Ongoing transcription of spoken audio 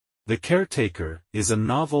The Caretaker is a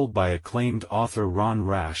novel by acclaimed author Ron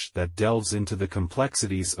Rash that delves into the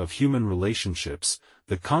complexities of human relationships,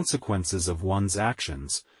 the consequences of one's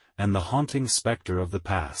actions, and the haunting specter of the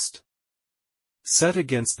past. Set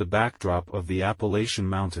against the backdrop of the Appalachian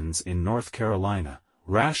Mountains in North Carolina,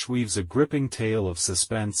 Rash weaves a gripping tale of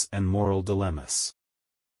suspense and moral dilemmas.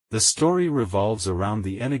 The story revolves around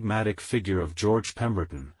the enigmatic figure of George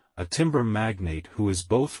Pemberton, a timber magnate who is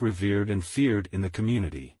both revered and feared in the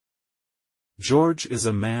community. George is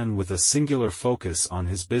a man with a singular focus on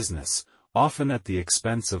his business, often at the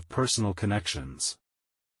expense of personal connections.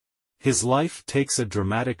 His life takes a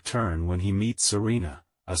dramatic turn when he meets Serena,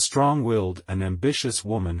 a strong-willed and ambitious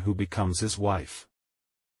woman who becomes his wife.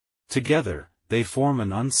 Together, they form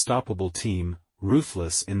an unstoppable team,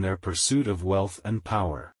 ruthless in their pursuit of wealth and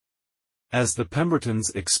power. As the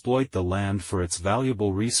Pembertons exploit the land for its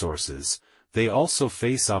valuable resources, they also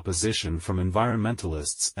face opposition from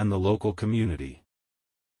environmentalists and the local community.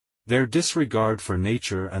 Their disregard for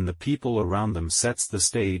nature and the people around them sets the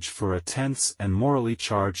stage for a tense and morally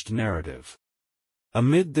charged narrative.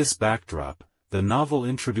 Amid this backdrop, the novel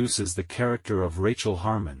introduces the character of Rachel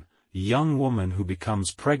Harmon, a young woman who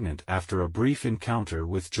becomes pregnant after a brief encounter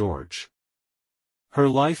with George. Her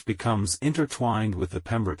life becomes intertwined with the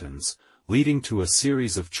Pembertons, leading to a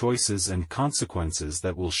series of choices and consequences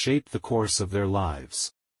that will shape the course of their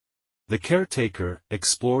lives. The Caretaker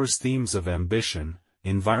explores themes of ambition,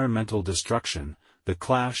 environmental destruction, the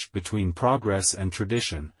clash between progress and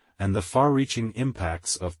tradition, and the far-reaching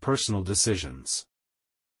impacts of personal decisions.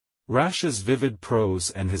 Rash's vivid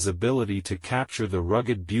prose and his ability to capture the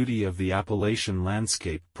rugged beauty of the Appalachian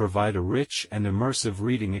landscape provide a rich and immersive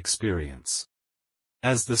reading experience.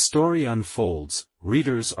 As the story unfolds,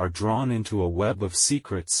 readers are drawn into a web of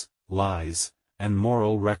secrets, lies, and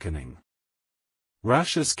moral reckoning.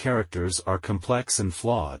 Rash's characters are complex and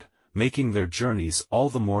flawed, making their journeys all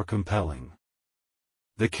the more compelling.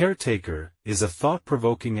 The Caretaker is a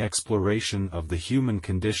thought-provoking exploration of the human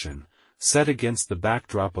condition, set against the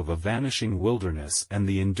backdrop of a vanishing wilderness and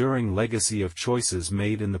the enduring legacy of choices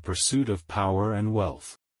made in the pursuit of power and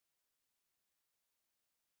wealth.